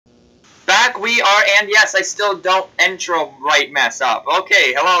back, we are, and yes, I still don't intro right mess up.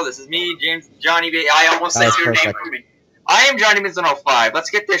 Okay, hello, this is me, James Johnny B. I almost said your name for me. I am Johnny Binson05. Let's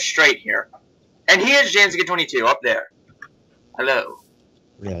get this straight here. And he is James 22 up there. Hello.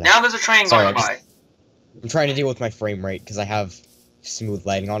 Really? Now there's a train going by. I'm trying to deal with my frame rate because I have smooth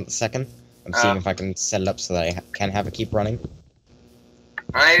lighting on at the second. I'm seeing if I can set it up so that I can have it keep running.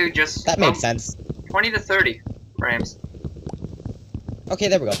 That makes sense. 20 to 30 frames. Okay,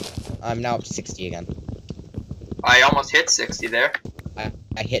 there we go. I'm now up to 60 again. I almost hit 60 there. I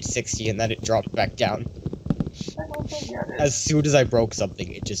hit 60 and then it dropped back down. As soon as I broke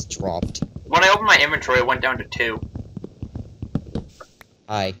something, it just dropped. When I opened my inventory, it went down to 2.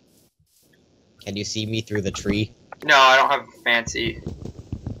 Hi. Can you see me through the tree? No, I don't have fancy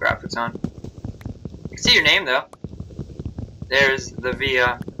graphics on. I can see your name, though. There's the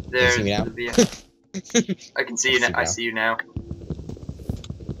Via. There's the Via. I can see you now. I see you now.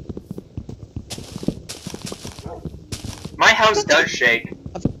 My house does shake.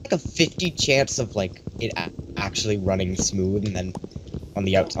 I've like a 50 chance of like it actually running smooth, and then on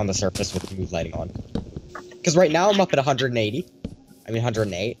the surface with smooth lighting on. Because right now I'm up at 180. I mean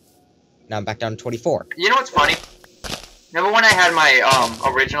 108. Now I'm back down to 24. You know what's funny? Remember when I had my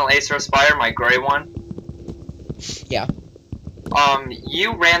original Acer Aspire, my gray one? Yeah.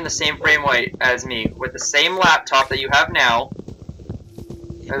 You ran the same frame rate as me with the same laptop that you have now.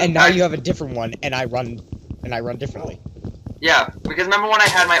 And now you have a different one, and I run differently. Yeah, because remember when I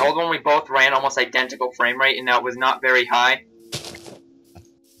had my old one, we both ran almost identical frame rate, and now it was not very high.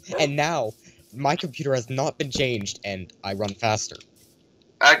 And now my computer has not been changed, and I run faster.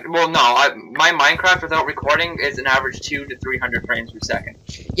 Well, no, my Minecraft without recording is an average 200 to 300 frames per second.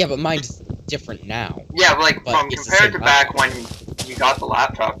 Yeah, but mine's different now. Yeah, but compared to back when you got the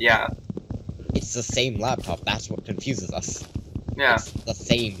laptop, yeah. It's the same laptop, that's what confuses us. Yeah. It's the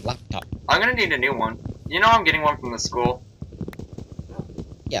same laptop. I'm gonna need a new one. You know I'm getting one from the school.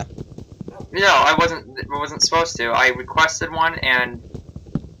 Yeah. No, I wasn't supposed to. I requested one and...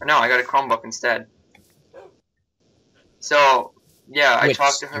 No, I got a Chromebook instead. So... Yeah, I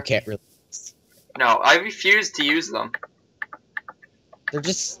talked to her. You can't really. No, I refuse to use them.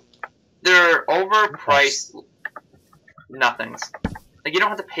 They're overpriced nothings. Like, you don't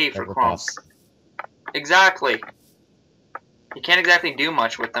have to pay for Chrome. Exactly. You can't exactly do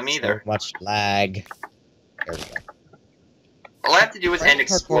much with them either. So much lag. There we go. All I have to do is end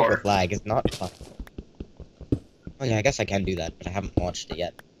Explore. With lag is not fun. Oh yeah, I guess I can do that, but I haven't launched it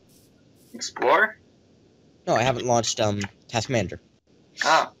yet. Explore? No, I haven't launched Task Manager.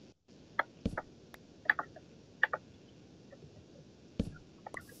 Oh.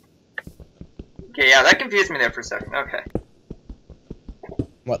 Okay, yeah, that confused me there for a second. Okay.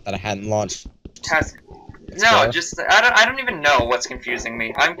 What, that I hadn't launched? Task. No, just I don't even know what's confusing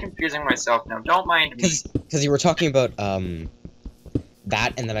me. I'm confusing myself now. Don't mind me. Because you were talking about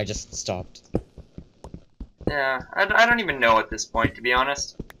that, and then I just stopped. Yeah, I don't even know at this point, to be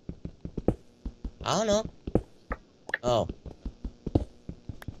honest. I don't know. Oh.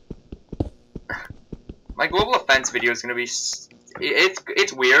 My global offense video is gonna be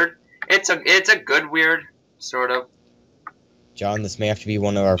it's weird. It's a good weird, sort of. John, this may have to be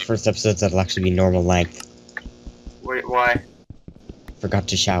one of our first episodes that'll actually be normal length. Wait, why? Forgot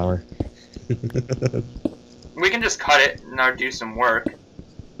to shower. We can just cut it and now do some work.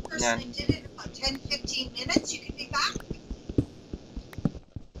 Yeah. Did it in about 10-15 minutes. You can be back.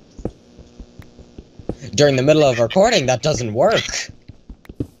 During the middle of recording, that doesn't work.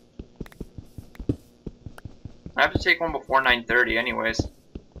 I have to take one before 9:30 anyways.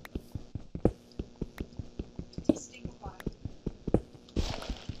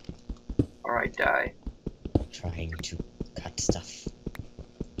 Alright, die. Trying to cut stuff.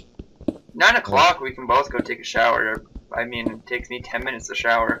 9 o'clock, we can both go take a shower. I mean, it takes me 10 minutes to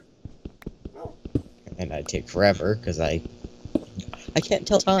shower. And I take forever, because I can't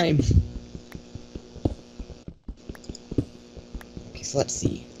tell time. Okay, so let's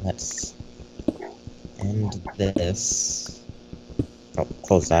see. Let's end this. Oh,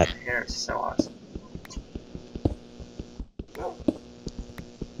 close that. Hair is so awesome.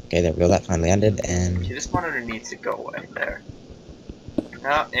 Okay, there we go. That finally ended, and... This monitor needs to go away. There.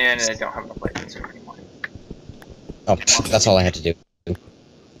 No, and I don't have enough light in anymore. Oh, that's all I had to do.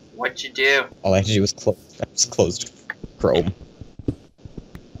 What'd you do? All I had to do was close Chrome.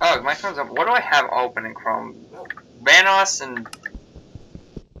 Oh, my Chrome's open. What do I have open in Chrome? Vanos and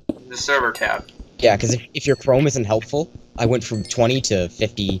the server tab. Yeah, because if your Chrome isn't helpful, I went from 20 to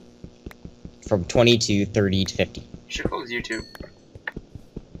 50, from 20 to 30 to 50. You should close YouTube.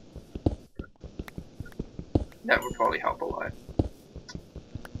 That would probably help a lot.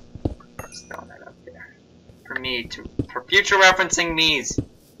 throwing that up there. For future referencing me's.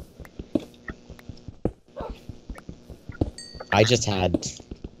 I just had,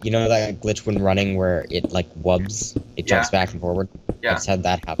 you know that glitch when running where it like wubs, it jumps back and forward. Yeah. I just had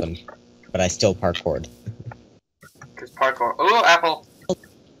that happen, but I still parkoured. Cause parkour. Oh, apple.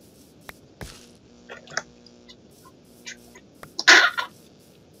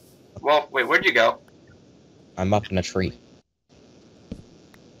 Well, wait, where'd you go? I'm up in a tree.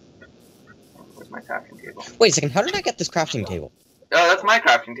 Where's my crafting table? Wait a second, how did I get this crafting table? Oh, that's my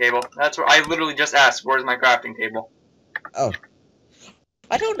crafting table. That's where I literally just asked, where's my crafting table? Oh.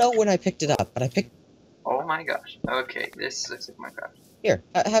 I don't know when I picked it up, but I picked... Oh my gosh. Okay, this looks like my crafting. Here,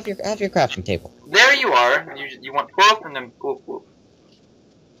 have your crafting table. There you are. You want whoop and then whoop whoop.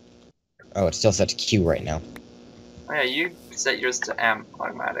 Oh, it's still set to Q right now. Oh yeah, you set yours to M,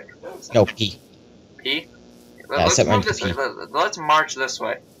 automatic. No, P. P? I Let's set mine move to this way. P. Let's march this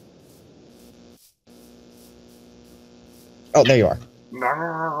way. Oh, there you are.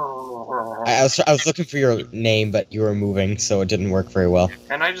 I was looking for your name, but you were moving, so it didn't work very well.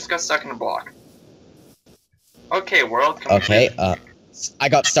 And I just got stuck in a block. Okay, world. Okay, I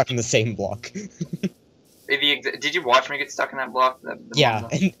got stuck in the same block. Did you watch me get stuck in that block? Yeah,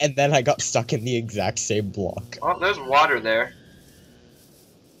 and then I got stuck in the exact same block. Oh, there's water there.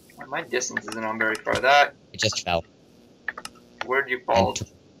 My distance isn't on very far. That. It just fell. Where'd you fall? And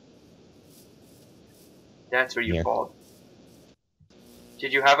That's where you here. fall.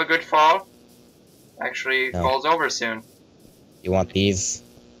 Did you have a good fall? Actually, No. fall's over soon. You want these?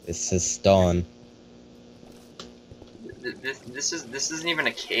 This is stone. This isn't even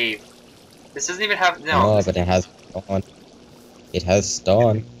a cave. This doesn't even have no. Oh, but it has stone. It has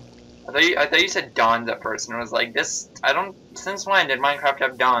stone. I thought you said dawns at first, and I was like, this. I don't. Since when did Minecraft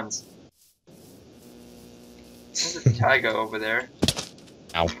have dawns? There's a taiga over there.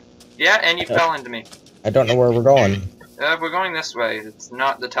 Ow. Yeah, and you fell into me. I don't know where we're going. We're going this way. It's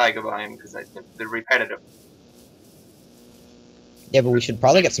not the taiga biome because they're repetitive. Yeah, but we should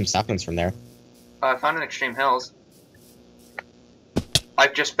probably get some saplings from there. I found an extreme hills. I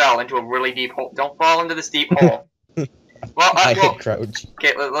just fell into a really deep hole. Don't fall into this deep hole. Well, I hit crouch.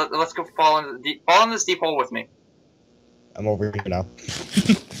 okay, let's go fall into this deep hole with me. I'm over here now.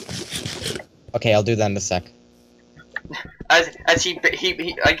 Okay, I'll do that in a sec. As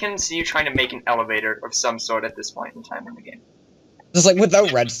I can see you trying to make an elevator of some sort at this point in time in the game. Just like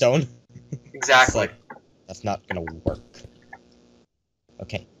without redstone. Exactly. It's like, that's not gonna work.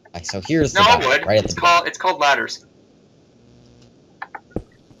 Okay, so here's the No, back, it would. right at the It's called ladders.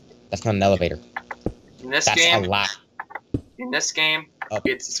 That's not an elevator. In this That's game, a ladder.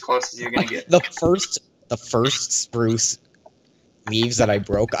 it's as close as you're gonna get. The first spruce leaves that I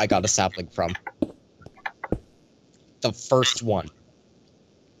broke, I got a sapling from. The first one.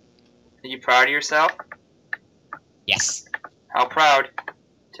 Are you proud of yourself? Yes. How proud?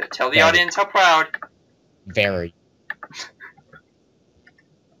 Tell the Very. audience how proud. Very.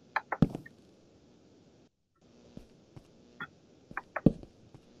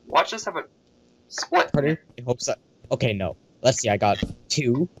 Watch us have a split. Pardon? I hope so. Okay, no. Let's see, I got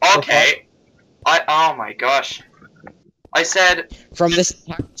 2. Okay. Oh my gosh. I said From this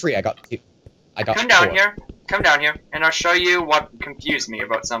entire tree, I got 2. I got come down 4. here. Come down here, and I'll show you what confused me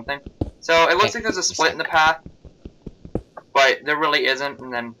about something. So it looks like there's a split in the path, but there really isn't.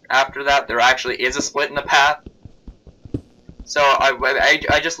 And then after that, there actually is a split in the path. So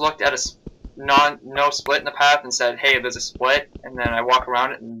I just looked at no split in the path and said, hey, there's a split. And then I walk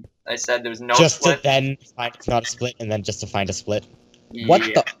around it and I said there's no Just split. to then find it's not a split, and then just to find a split. What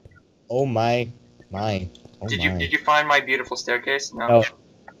Yeah. the? Oh my. Oh Did my. you find my beautiful staircase? No. No.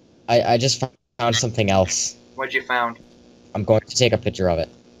 I just found something else. What'd you found? I'm going to take a picture of it.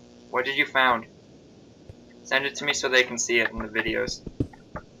 What did you found? Send it to me so they can see it in the videos.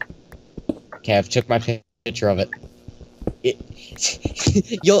 Okay, I've took my picture of it.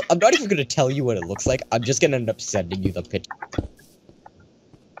 I'm not even gonna tell you what it looks like. I'm just gonna end up sending you the picture.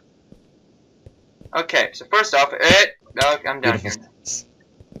 Okay, so first off, I'm down here. Beautiful.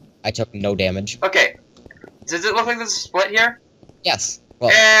 I took no damage. Okay, does it look like there's a split here? Yes. Well,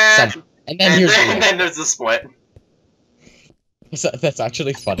 And, some. And then here's and then there's a split. That's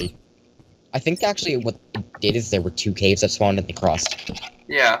actually funny. I think actually what it did is there were 2 caves that spawned and they crossed.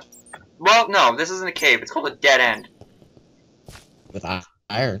 Yeah. Well, no, this isn't a cave. It's called a dead end. With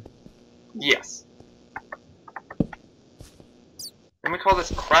iron. Yes. Then we call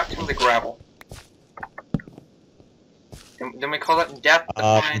this cracked with the gravel. Then we call that depth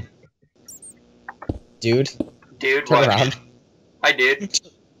defined. Dude. Dude, Turn what? around. I did.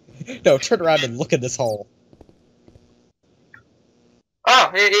 No, turn around and look at this hole. Oh,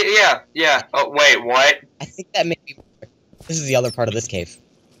 yeah. Oh, wait, what? I think that may be... This is the other part of this cave.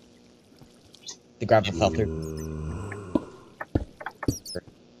 The gravel fell through.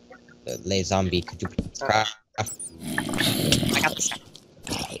 The lay zombie could do craft. I got this.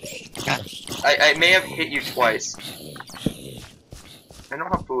 I got it. I may have hit you twice. I don't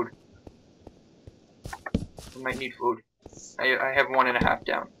have food. I might need food. I have 1.5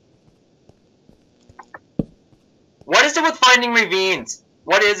 down. What is it with finding ravines?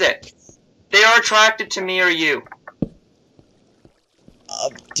 What is it? They are attracted to me or you.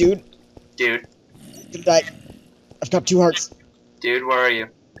 Dude. Dude. Dude, I've got 2 hearts. Dude, where are you?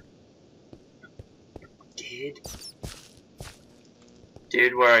 Dude.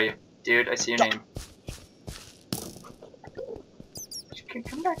 Dude, where are you? Dude, I see your name.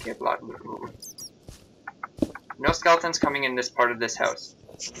 Come back here, block. No skeletons coming in this part of this house.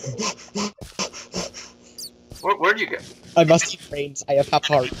 Where'd you go? I must eat brains. I have half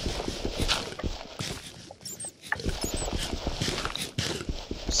heart.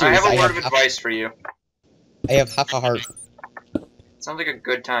 Seriously, I have a word of advice for you. I have half a heart. Sounds like a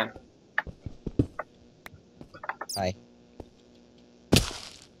good time. Hi.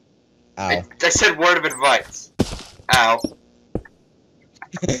 Ow. I said word of advice. Ow.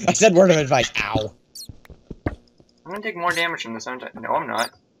 I said word of advice. Ow. I'm gonna take more damage from this, aren't I? No, I'm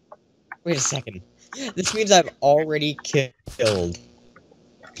not. Wait a second. This means I've already killed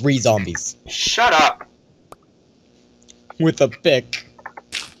 3 zombies. Shut up. With a pick.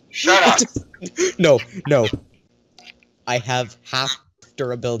 Shut up. No. I have half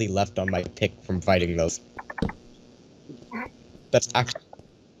durability left on my pick from fighting those. That's actually...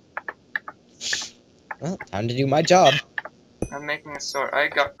 Well, time to do my job. I'm making a sword. I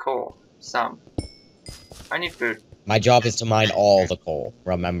got coal. Some. I need food. My job is to mine all the coal,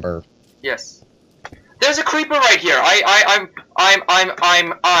 remember? Yes. There's a creeper right here. I'm.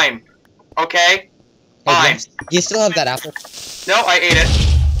 Okay? Hey, do you still have that apple? No, I ate it.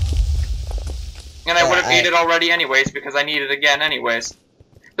 And I would have ate it already anyways, because I need it again anyways.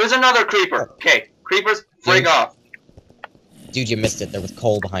 There's another creeper. Okay. Creepers, frig off. Dude, you missed it. There was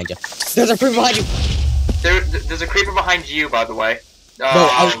coal behind you. There's a creeper behind you! There's a creeper behind you, by the way. No,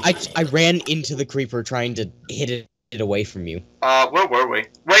 I ran into the creeper trying to hit it away from you. Where were we?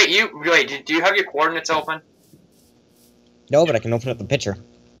 Wait, do you have your coordinates open? No, but I can open up the picture.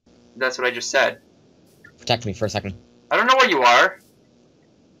 That's what I just said. Protect me for a second. I don't know where you are.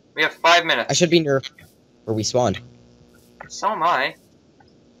 We have 5 minutes. I should be near where we spawned. So am I.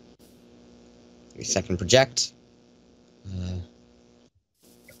 Give me a second. Project.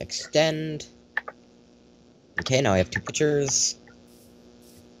 Extend. Okay, now I have 2 pictures.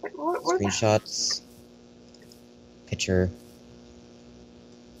 What Screenshots. Picture.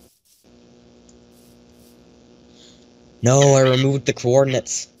 No, I removed the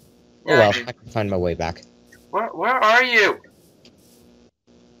coordinates. Yeah, Oh well, I can find my way back. Where are you?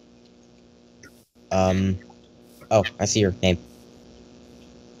 Oh, I see your name.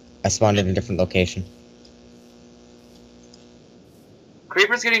 I spawned in a different location.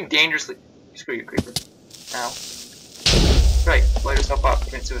 Creeper's getting dangerously... Screw you, Creeper. Ow. Right, blow yourself up,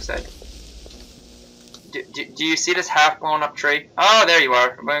 commit suicide. Do you see this half blown up tree? Oh, there you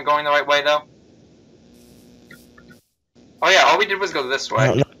are. Am I going the right way, though? Oh yeah, all we did was go this way. I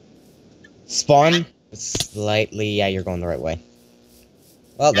don't know. Spawn slightly... Yeah, you're going the right way.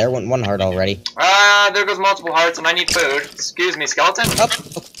 Well, there went 1 heart already. There goes multiple hearts, and I need food. Excuse me, skeleton? Up.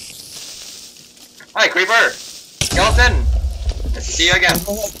 Hi, Creeper! Skeleton! Nice to see you again.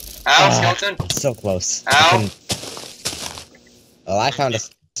 Ow, skeleton! So close. Ow! Well, I found a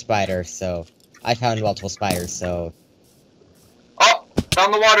spider, so... I found multiple spiders, so... Oh!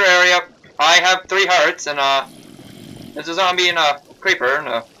 Found the water area. I have 3 hearts, and, there's a zombie and a creeper, and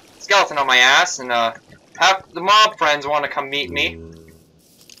a skeleton on my ass, and, half the mob friends want to come meet me.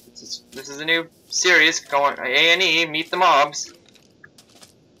 This is a new series going A&E, Meet the Mobs.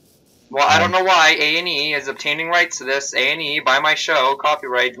 Well, I don't know why A&E is obtaining rights to this. A&E, by my show,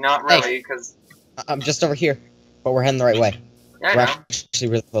 copyright, not really, because... I'm just over here, but we're heading the right way. Yeah, We're actually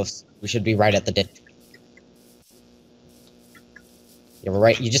really close. We should be right at the ditch. Yeah, we're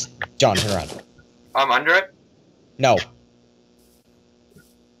right. You just... John, turn around. I'm under it? No.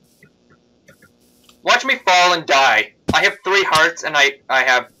 Watch me fall and die. I have 3 hearts, and I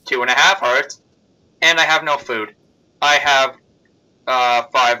have 2.5 hearts, and I have no food. I have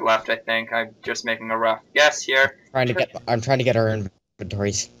 5 left, I think. I'm just making a rough guess here. I'm trying to get our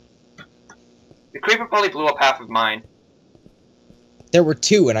inventories. The creeper probably blew up half of mine. There were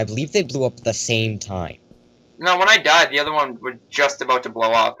 2, and I believe they blew up at the same time. No, when I died, the other one was just about to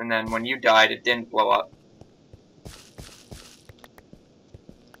blow up, and then when you died, it didn't blow up.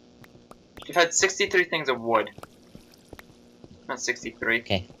 We've had 63 things of wood. Not 63.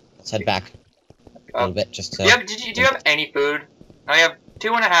 Okay, let's head back a little bit just to... Do you have any food? I have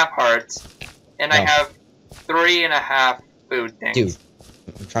 2.5 hearts, and I have 3.5 food things. Dude,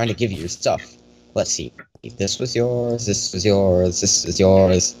 I'm trying to give you your stuff. Let's see. This was yours, this was yours, this was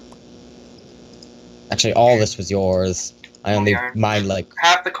yours. Actually, all this was yours. I only mined like...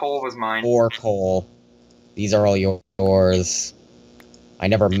 half the coal was mine. 4 coal. These are all yours. I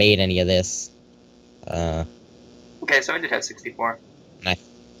never made any of this. Okay, so I did have 64. And I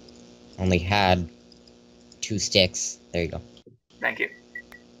only had 2 sticks. There you go. Thank you.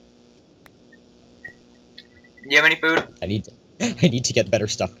 Do you have any food? I need to get better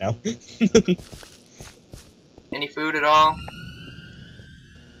stuff now. Any food at all?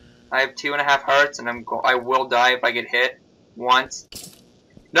 I have 2.5 hearts, and I will die if I get hit once.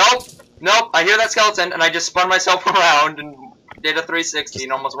 Nope, nope. I hear that skeleton, and I just spun myself around and did a 360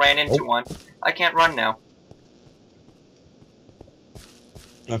 and almost ran into one. I can't run now.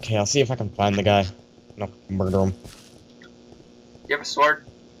 Okay, I'll see if I can find the guy. No, murder him. Do you have a sword?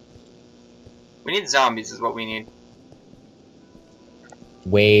 We need zombies, is what we need.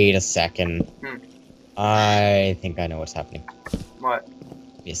 Wait a second. I think I know what's happening. What?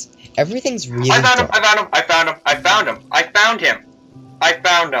 Yes. Everything's really I found him! dark. I found him! I found him! I found him! I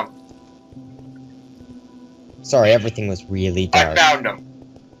found him! I found him! Sorry, everything was really dark. I found him!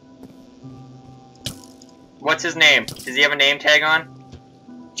 What's his name? Does he have a name tag on?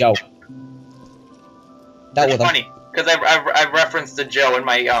 Joe. That That's was funny, because I've referenced to Joe in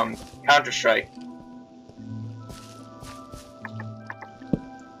my Counter-Strike.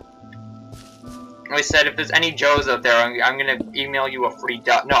 I said if there's any Joes out there, I'm gonna email you a free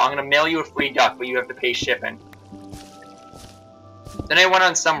duck. No, I'm gonna mail you a free duck, but you have to pay shipping. Then I went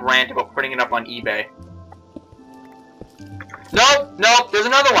on some rant about putting it up on eBay. Nope, nope, there's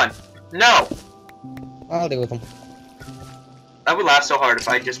another one. No. I'll deal with him. I would laugh so hard if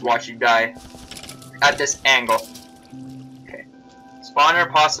I just watched you die at this angle. Okay.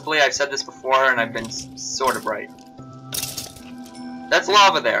 Spawner, possibly. I've said this before, and I've been sort of right. That's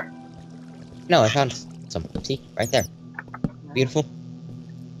lava there. No, I found some. See? Right there. Beautiful.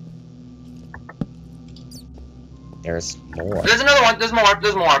 There's more. There's another one. There's more.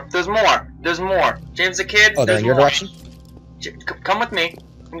 There's more. There's more. There's more. James the Kid. Oh, they're in your direction? Come with me.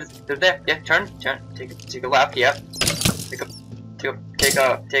 They're there. Yeah, turn. Take a left. Yeah. Take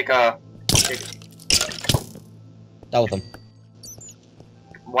a. Dealt with them.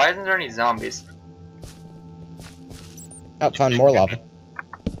 Why isn't there any zombies? Oh, found more lava.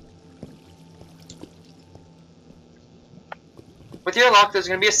 With your luck, there's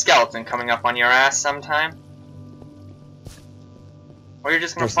gonna be a skeleton coming up on your ass sometime. Or you're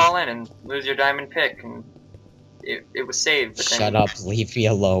just gonna fall in and lose your diamond pick, and it was saved. But Shut up, leave me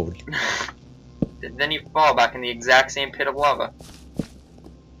alone. Then you fall back in the exact same pit of lava.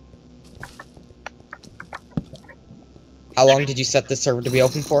 How long did you set this server to be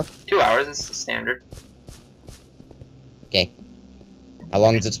open for? 2 hours is the standard. Okay. How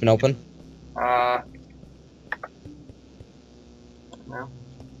long has it been open? No.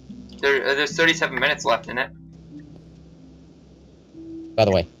 There's 37 minutes left in it. By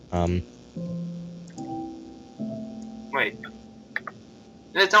the way, Wait.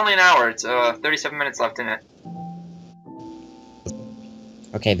 It's only an hour. It's 37 minutes left in it.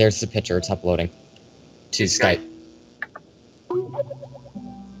 okay, there's the picture. It's uploading to Skype.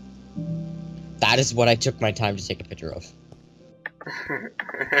 That is what I took my time to take a picture of.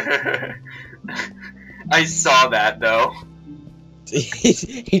 I saw that though.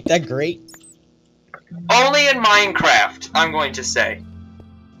 Ain't that great? Only in Minecraft, I'm going to say.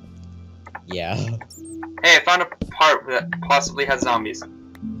 Yeah. Hey, I found a part that possibly has zombies.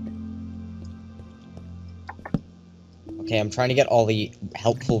 Okay, I'm trying to get all the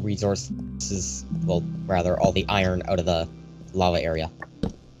helpful resources, well, rather, all the iron out of the lava area.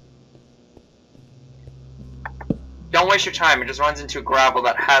 Don't waste your time, it just runs into gravel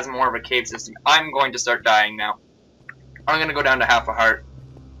that has more of a cave system. I'm going to start dying now. I'm gonna go down to half a heart.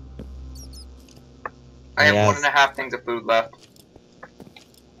 I have 1.5 things of food left.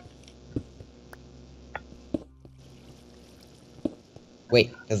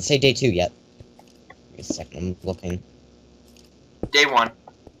 Wait, does it say day 2 yet? Give me a second, I'm looking. Day 1.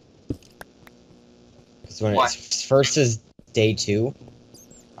 Because when it first says day 2,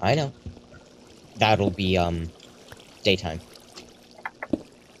 I know. That'll be, daytime.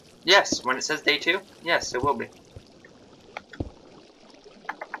 Yes, when it says day 2, yes, it will be.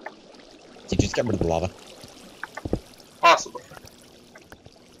 Did you just get rid of the lava? Possibly.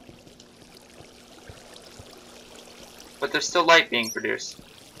 But there's still light being produced.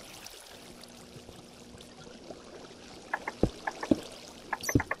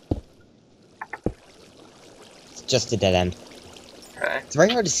 just a dead end. Okay. It's very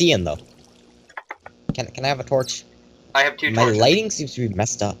hard to see in though. Can I have a torch? I have 2 My torches. lighting seems to be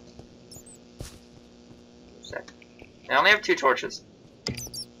messed up. I only have 2 torches.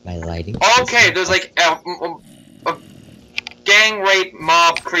 My lighting. Okay, there's like a gang rape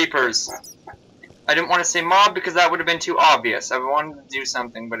mob creepers. I didn't want to say mob because that would have been too obvious. I wanted to do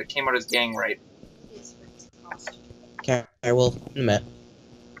something, but it came out as gang rape. Okay, I will in a minute.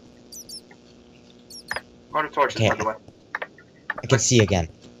 I'm out of torches, Okay. by the way. I can see again.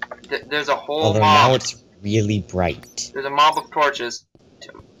 There's a whole Although mob. now it's really bright. There's a mob of torches.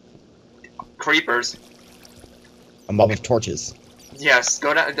 Creepers. A mob of torches. Yes,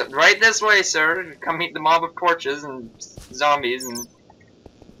 go down right this way, sir. Come meet the mob of torches and zombies and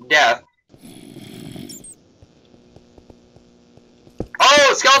death.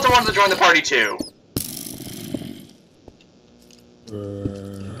 Oh, skeleton wants to join the party too.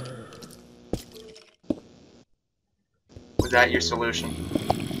 Was that your solution?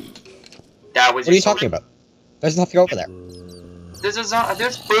 That was. What are you talking about? There's nothing over there.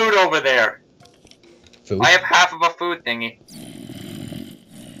 There's food over there. Food? I have half of a food thingy.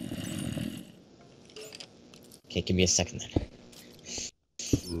 Okay, give me a second then.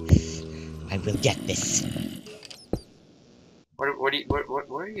 I will get this. Where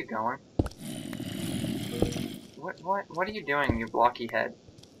are you going? What are you doing, you blocky head?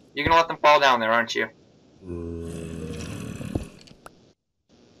 You're gonna let them fall down there, aren't you?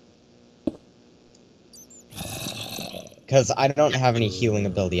 Because I don't have any healing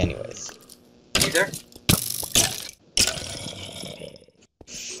ability anyways. Either?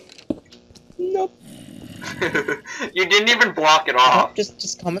 Nope. You didn't even block it off. Nope,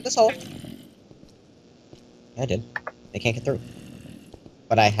 just come in this hole. I did. They can't get through.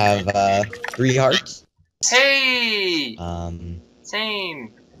 But I have 3 hearts. Hey!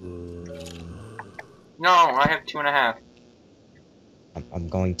 Same. No, I have 2.5. I'm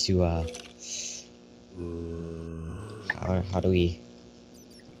going to how do we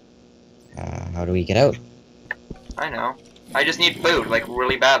get out? I know. I just need food, like,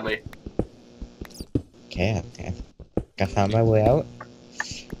 really badly. Okay, I found my way out.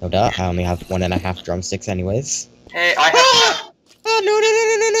 No doubt, I only have 1.5 drumsticks anyways. Hey, I have... Oh,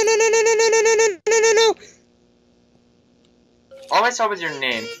 no. All I saw was your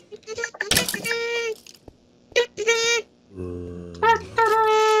name.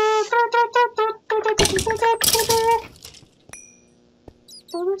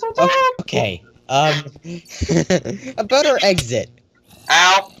 Okay, about our exit.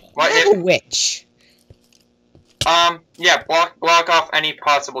 Ow! What I'm a witch. Yeah, block off any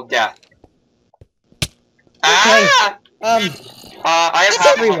possible death. Okay. Ah! I have That's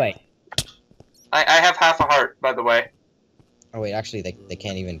half every a heart. way. I have half a heart, by the way. Oh wait, actually they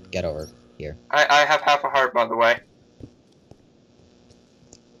can't even get over here. I have half a heart, by the way.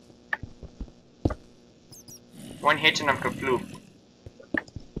 One hit and I'm kaploop.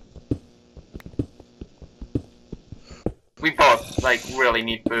 We both, like, really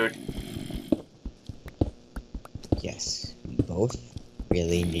need food. Yes, we both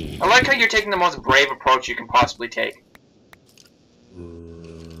really need. I like how you're taking the most brave approach you can possibly take.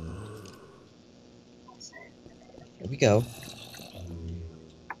 Here we go.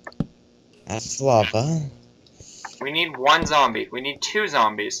 That's lava. We need 1 zombie. We need 2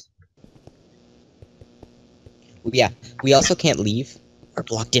 zombies. Yeah, we also can't leave. We're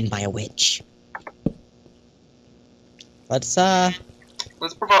blocked in by a witch. Let's Let's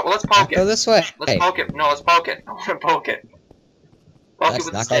poke go it. this way. Let's poke it. No, let's poke it. I want to poke it. Poke it Let's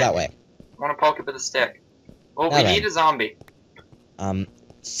with a not go stick. that way. I want to poke it with a stick. Oh, Now we then. need a zombie.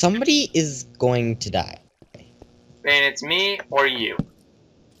 Somebody is going to die. And it's me or you.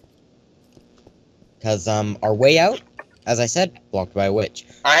 Cause our way out, as I said, blocked by a witch.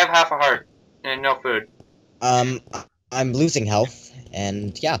 I have half a heart and no food. I'm losing health,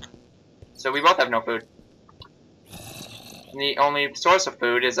 and yeah. So we both have no food. The only source of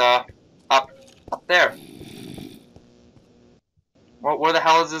food is up there. Well, where the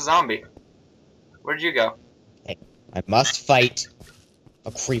hell is this zombie? Where'd you go? Hey, I must fight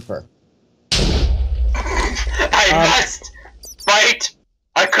a creeper. I must fight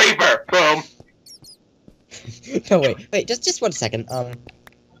a creeper. Boom. No, wait, just 1 second. There's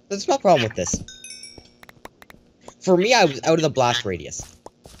a small problem with this. For me, I was out of the blast radius.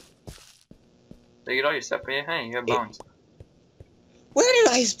 Take it all your stuff, yeah? Hey, you have bones. Where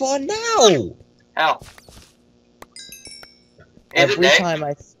did I spawn now? Hell. Is it Every day? time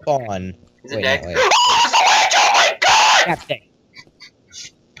I spawn. Is it Wait, day? no, wait. Oh my god! Yeah, day.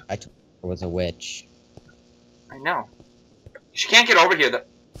 I told her was a witch. I know. She can't get over here though.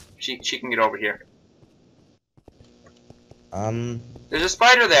 She can get over here. There's a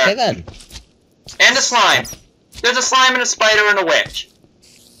spider there. Okay then. And a slime. There's a slime and a spider and a witch.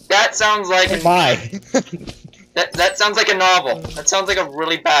 That sounds like Oh my. that sounds like a novel. That sounds like a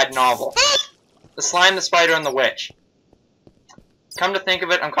really bad novel. The slime, the spider, and the witch. Come to think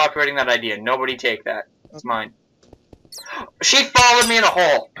of it, I'm copyrighting that idea. Nobody take that. It's mine. She followed me in a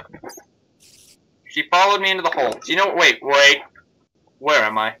hole. She followed me into the hole. Do you know? Wait. Where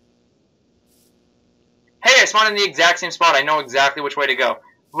am I? Hey, I spawned in the exact same spot. I know exactly which way to go.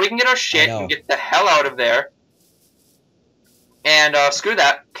 We can get our shit and get the hell out of there. And screw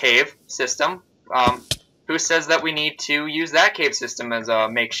that cave system. Who says that we need to use that cave system as a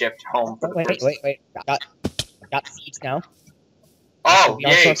makeshift home for the Wait. I got seeds now. Oh,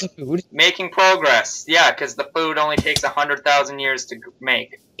 yay. Sorts of food. Making progress. Yeah, because the food only takes 100,000 years to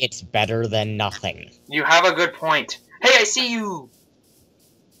make. It's better than nothing. You have a good point. Hey, I see you!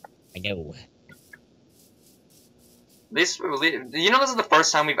 I know. This is the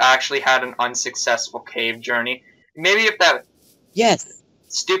first time we've actually had an unsuccessful cave journey. Maybe if that Yes.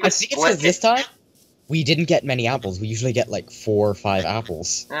 stupid I think it's 'cause this time we didn't get many apples. We usually get like 4 or 5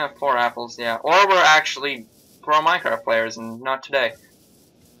 apples. Yeah, 4 apples, yeah. Or we're actually pro Minecraft players and not today.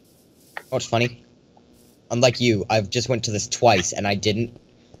 Oh, it's funny. Unlike you, I've just went to this twice and I didn't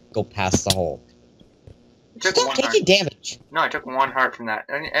go past the hole. Stop taking damage. No, I took 1 heart from that.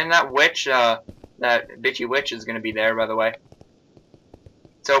 And that witch, that bitchy witch is gonna be there, by the way.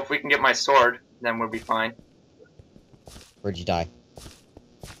 So if we can get my sword, then we'll be fine. Where'd you die?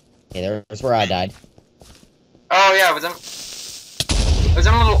 Okay, there's where I died. Oh yeah, I was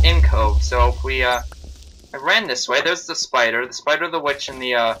in a little inn cove, so if we, I ran this way, there's the spider, the witch, and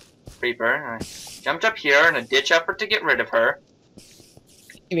the, creeper. And I jumped up here in a ditch effort to get rid of her.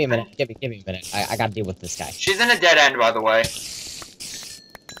 Give me a minute, give me a minute. I gotta deal with this guy. She's in a dead end, by the way.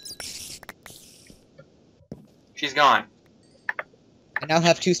 She's gone. I now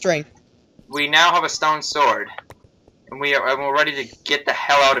have 2 string. We now have a stone sword. And we're ready to get the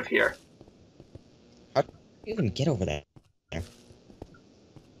hell out of here. How do you even get over there?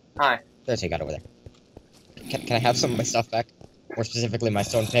 Hi. There's how you got over there. Can I have some of my stuff back? More specifically, my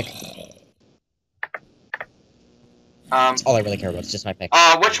stone pick. That's all I really care about, it's just my pick.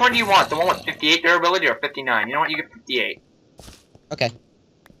 Which one do you want? The one with 58 durability or 59? You know what, you get 58. Okay.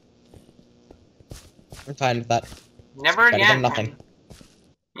 I'm fine with that. Never Better again. than nothing.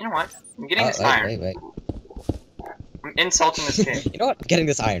 You know what? I'm getting this iron. Wait. I'm insulting this kid. You know what? I'm getting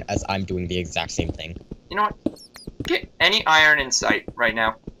this iron as I'm doing the exact same thing. You know what? Get any iron in sight right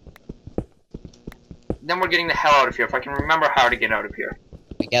now. Then we're getting the hell out of here, if I can remember how to get out of here.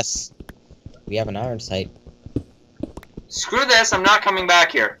 I guess we have an iron sight. Screw this, I'm not coming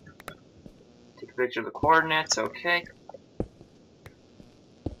back here. Take a picture of the coordinates, okay.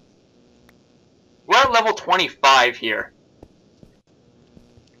 We're at level 25 here.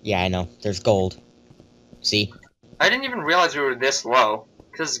 Yeah, I know. There's gold. See? I didn't even realize we were this low,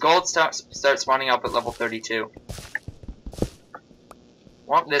 because gold starts spawning up at level 32.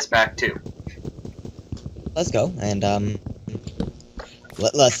 Want this back too. Let's go, and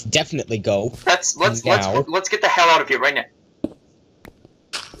let's definitely go. Let's get the hell out of here right now.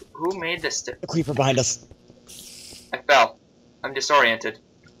 Who made this? The creeper behind us. I fell. I'm disoriented.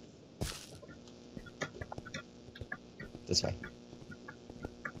 This way.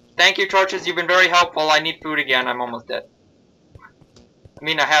 Thank you, torches. You've been very helpful. I need food again. I'm almost dead. I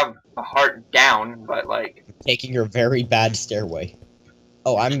mean, I have a heart down, but like... Taking your very bad stairway.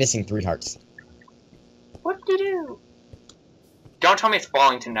 Oh, I'm missing 3 hearts. Whoop-de-doo. Don't tell me it's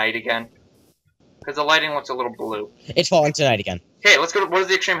falling tonight again. Because the lighting looks a little blue. It's falling tonight again. Okay, let's go to... What is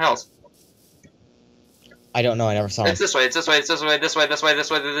the Extreme Hills? I don't know. I never saw him. It's this way. It's this way. It's this way. This way. This way. This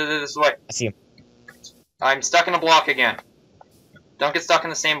way. This way. I see him. I'm stuck in a block again. Don't get stuck in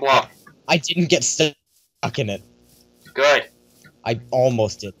the same block. I didn't get stuck in it. Good. I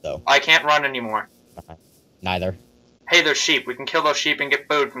almost did, though. I can't run anymore. Neither. Hey, there's sheep. We can kill those sheep and get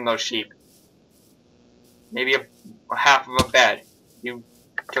food from those sheep. Maybe a half of a bed. You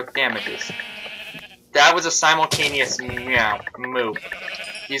took damages. That was a simultaneous moo.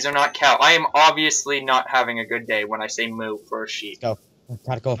 These are not cow. I am obviously not having a good day when I say moo for a sheep. Let's go.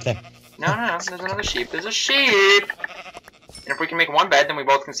 Gotta go up there. No. There's another sheep. There's a sheep! And if we can make 1 bed, then we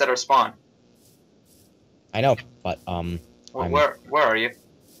both can set our spawn. I know, but, Well, where are you?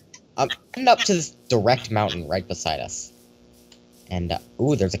 I'm heading up to this direct mountain right beside us. And,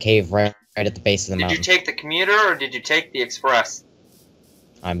 ooh, there's a cave right at the base of the mountain. Did you take the commuter, or did you take the express?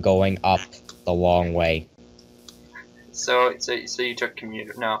 I'm going up the long way. So you took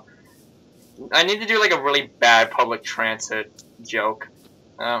commuter. No. I need to do, like, a really bad public transit joke.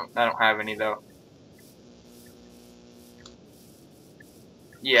 I don't have any, though.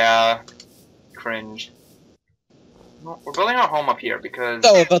 Yeah. Cringe. No, we're building our home up here because...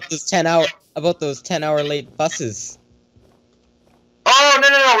 So, about those 10-hour late buses. Oh,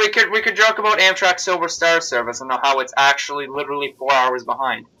 no, we could joke about Amtrak Silver Star service and how it's actually literally 4 hours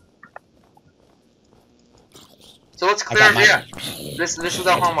behind. So let's clear it here. This is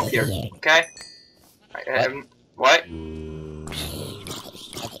our home up here, okay? What?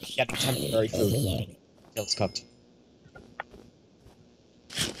 Getting temporary food until it's cooked.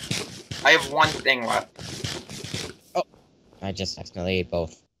 I have one thing left. Oh, I just accidentally ate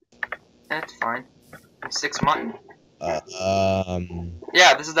both. That's fine. 6 mutton.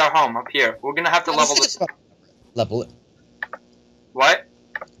 Yeah, this is our home up here. We're gonna have to level this. Level it. What?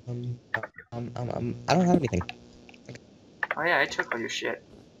 I don't have anything. Oh yeah, I took all your shit.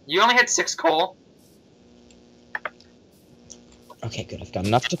 You only had 6 coal. Okay, good. I've got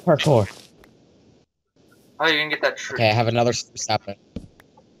enough to parkour. Oh, you're gonna get that tree. Okay, I have another sapling.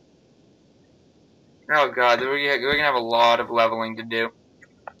 Oh god, we're gonna have a lot of leveling to do.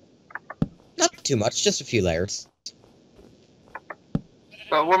 Not too much, just a few layers.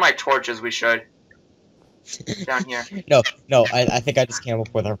 But where my torches, we should. Down here. No, I think I just came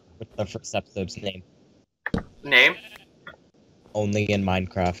up with the first episode's name. Name? Only in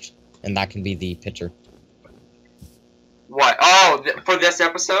Minecraft. And that can be the picture. What? Oh, for this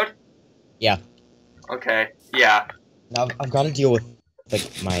episode? Yeah. Okay, yeah. Now, I've got to deal with,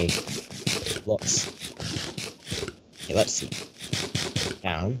 like, my looks. Okay, let's see.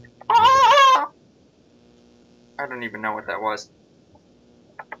 Down. Ah! I don't even know what that was.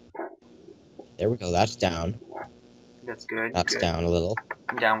 There we go, that's down. That's good. That's good. down a little.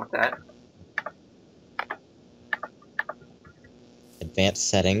 I'm down with that. Advanced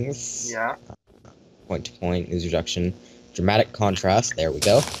settings. Yeah. Point to point, news reduction. Dramatic contrast, there we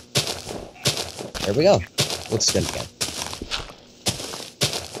go. There we go. Looks good again.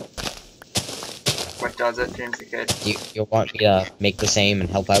 What does it, James the Kid? You want me to make the same and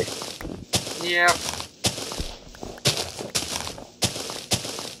help out? Yep.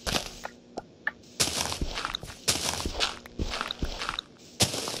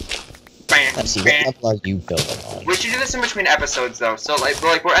 Let's see, what level are you building on? We should do this in between episodes, though. So, like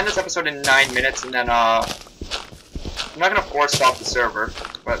we'll end this episode in 9 minutes, and then, I'm not gonna force stop the server,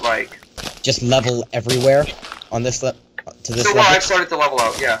 but, like... Just level everywhere on this to this So, level? I've started to level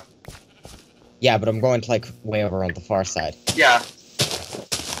out, yeah. Yeah, but I'm going to, like, way over on the far side. Yeah.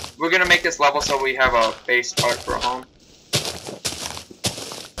 We're gonna make this level so we have a base part for a home.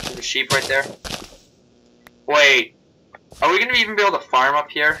 There's a sheep right there. Wait. Are we gonna even be able to farm up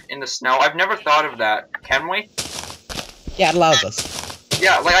here in the snow? I've never thought of that. Can we? Yeah, it allows us.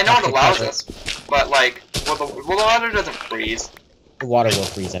 Yeah, like, I know it allows us, but, like, well, the water doesn't freeze. The water will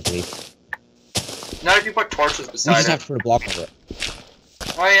freeze, I believe. Not if you put torches We beside just it. have to put a block over it.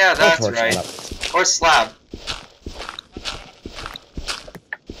 Oh yeah, that's torch right. it up. Or slab.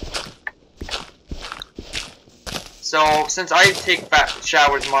 So, since I take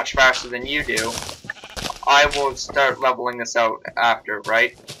showers much faster than you do, I will start leveling this out after,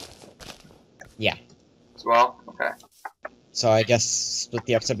 right? Yeah. As well? Okay. So I guess split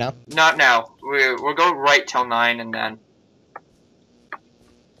the episode now? Not now. We'll go right till 9 and then...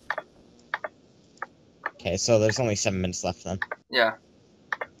 Okay, so there's only 7 minutes left then. Yeah.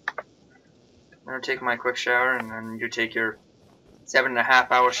 I'm gonna take my quick shower and then you take your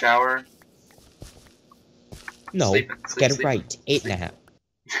 7.5 hour shower. No, Sleep get it right. 8.5.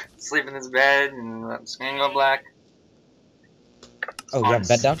 Sleep in this bed and let the screen go black. Oh, you have a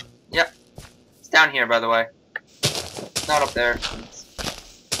bed down? Yep. It's down here, by the way. It's not up there.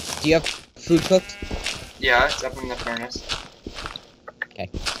 Do you have food cooked? Yeah, it's up in the furnace. Okay.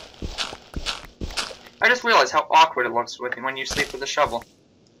 I just realized how awkward it looks when you sleep with a shovel.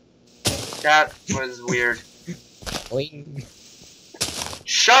 That was weird. Boing.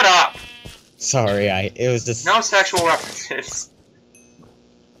 Shut up! Sorry, it was just... No sexual references.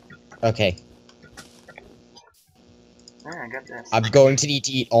 Okay. There, I got this. I'm going to need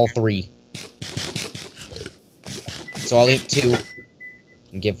to eat all 3. So I'll eat 2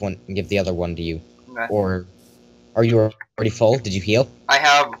 and give the other one to you. Okay. Or are you already full? Did you heal? I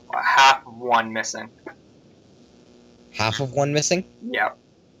have half of one missing. Half of one missing? Yep.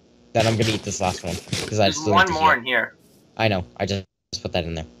 Then I'm gonna eat this last one because I There's still one need to more heal. in here. I know. I just put that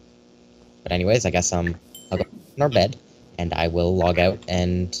in there. But anyways, I guess I'll go in our bed and I will log out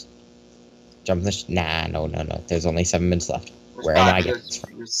and jump in the nah, no. There's only 7 minutes left. There's Where am I five, getting this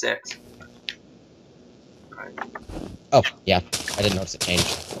from? There's 6. Oh, yeah. I didn't notice it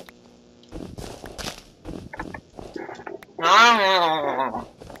changed.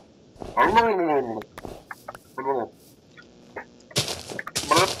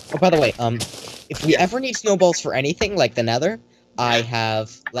 By the way, if we ever need snowballs for anything, like the nether, I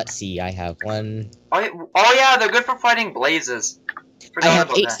have, let's see, I have one... Oh yeah, they're good for fighting blazes. I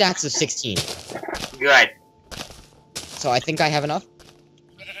have 8 stacks of 16. Good. So I think I have enough?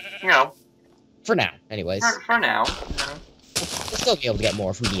 You know. For now, anyways. For now. We'll still be able to get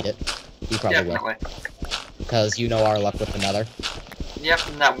more if we need it. We probably Definitely. will. Because you know our luck with the nether. Yep,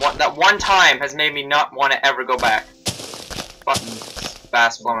 and that one time has made me not want to ever go back. Fucking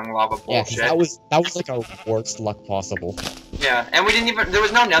fast flowing lava bullshit. Yeah, that was like our worst luck possible. Yeah, and we didn't even, there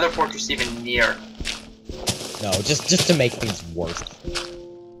was no nether fortress even near. No, just to make things worse.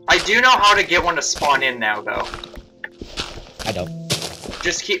 I do know how to get one to spawn in now though. I don't.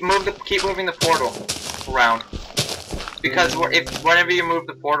 Just keep moving the portal around. Because whenever you move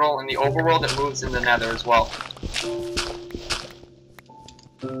the portal in the overworld, it moves in the nether as well.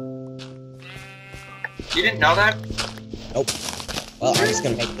 You didn't know that? Nope. Well, I'm just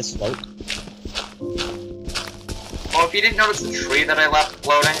gonna make this float. Well, if you didn't notice the tree that I left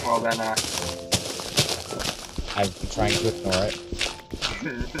floating, well then, I've been trying to ignore it.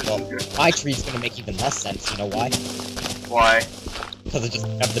 Well, my tree's gonna make even less sense, you know why? Why? Because it just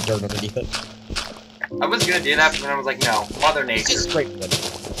have the dirt underneath it. I was gonna do that, but then I was like, no, Mother Nature. It's just straight wood.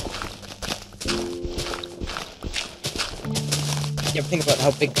 You ever think about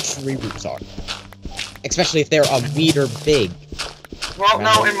how big tree roots are? Especially if they're a meter big. Well,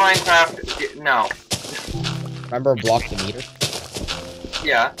 no, in Minecraft, no. Remember a block the meter?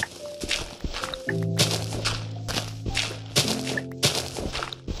 Yeah.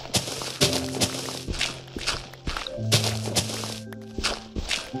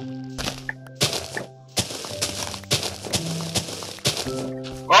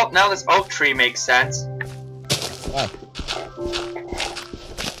 Well, now this oak tree makes sense. Why?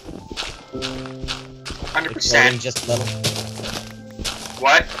 100%. Just a little.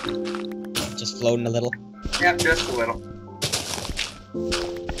 What? Just floating a little. Yeah, just a little.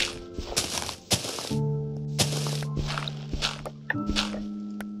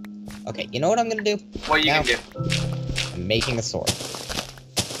 Okay, you know what I'm gonna do? What you can do? I'm making a sword.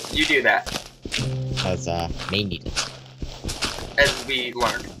 You do that. Because, may need it. As we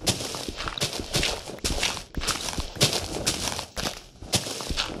learned.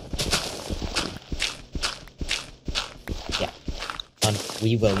 Yeah.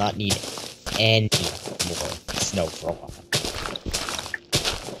 We will not need any more snow for a while.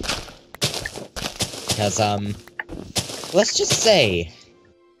 Because, let's just say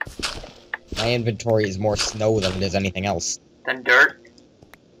my inventory is more snow than it is anything else. Then dirt?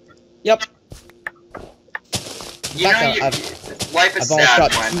 Yep. You know, life is I've almost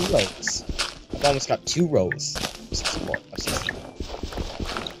sad got when... 2 rows. I've almost got 2 rows of 16.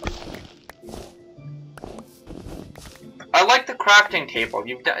 I like the crafting table.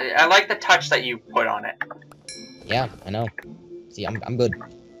 I like the touch that you put on it. Yeah, I know. See, I'm good.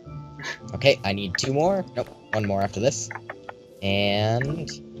 Okay, I need 2 more. Nope, 1 more after this. And...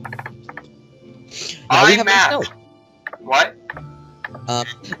 now we have enough snow. What?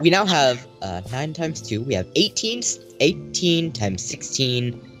 We now have, 9 times 2. We have 18 times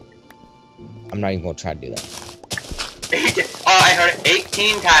 16. I'm not even gonna try to do that. Oh, I heard it.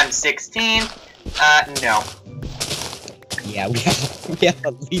 18 times 16. No. Yeah, we have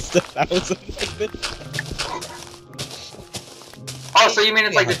at least 1,000 of it. Oh, so you mean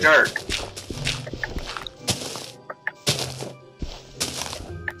it's like the dirt?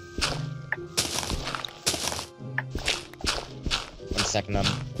 One second, I'm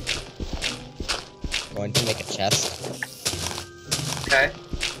going to make a chest. Okay.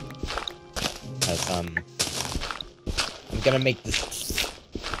 Because, I'm gonna make this...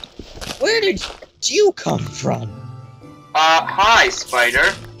 Where did you come from? Hi,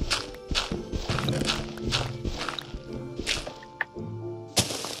 spider.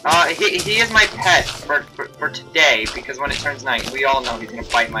 He is my pet for today, because when it turns night, we all know he's gonna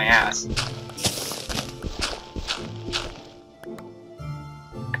bite my ass.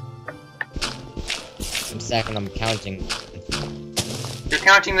 One second, I'm counting. You're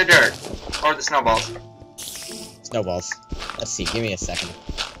counting the dirt. Or the snowballs. Snowballs. Let's see, give me a second.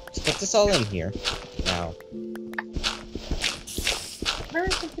 Let's put this all in here. Now.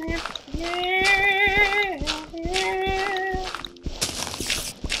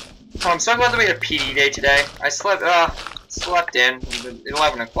 Oh, I'm so glad that we had a PD day today. I slept in at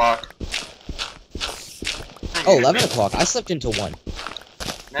 11 o'clock. Oh, 11 o'clock. I slept until 1.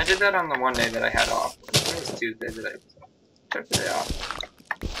 And I did that on the one day that I had off. I think it was Tuesday that I took the day off.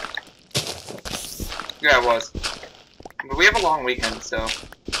 Yeah, it was. But we have a long weekend, so...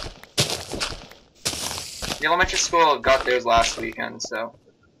 The elementary school got theirs last weekend, so...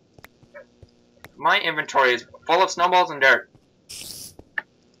 My inventory is full of snowballs and dirt.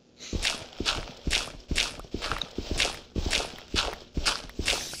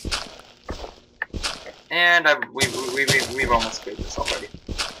 And we've almost cleared this already.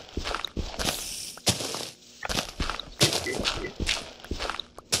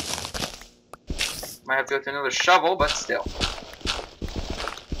 Might have to go to another shovel, but still.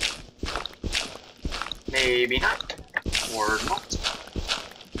 Maybe not. Or not.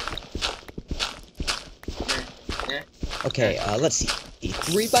 Okay, let's see.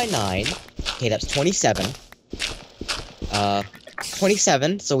 3 by 9. Okay, that's 27.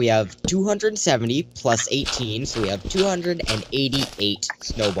 27, so we have 270 plus 18, so we have 288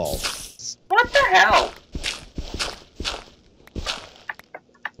 snowballs. What the hell?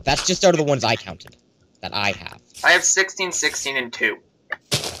 That's just out of the ones I counted. That I have. I have 16, 16, and 2.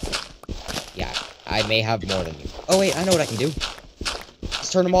 Yeah, I may have more than you. Oh wait, I know what I can do.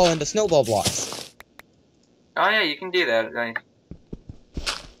 Just turn them all into snowball blocks. Oh yeah, you can do that. I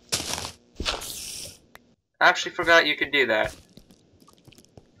actually forgot you could do that.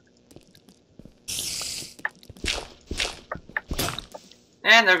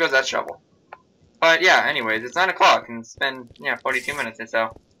 And there goes that shovel. But yeah, anyways, it's 9 o'clock and it's been 42 minutes or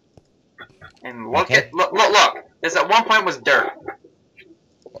so. And look at look. This at one point was dirt.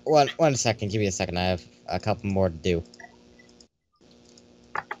 One second, give me a second. I have a couple more to do.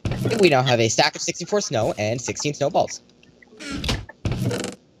 We now have a stack of 64 snow and 16 snowballs.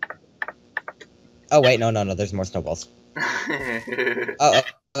 Oh wait, no, there's more snowballs.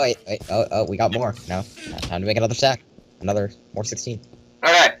 Wait, we got more. No, time to make another stack. More 16.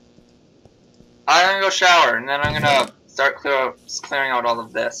 Alright. I'm gonna go shower, and then I'm gonna start clearing out all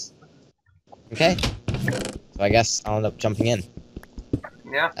of this. Okay. So I guess I'll end up jumping in.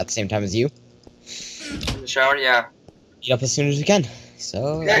 Yeah. At the same time as you. In the shower, yeah. Get up as soon as we can.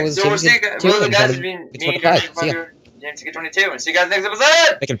 So that was so we'll see you guys. Well, the guys have been me, James 22, and see you guys next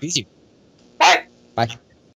episode! Make it easy. Bye! Bye.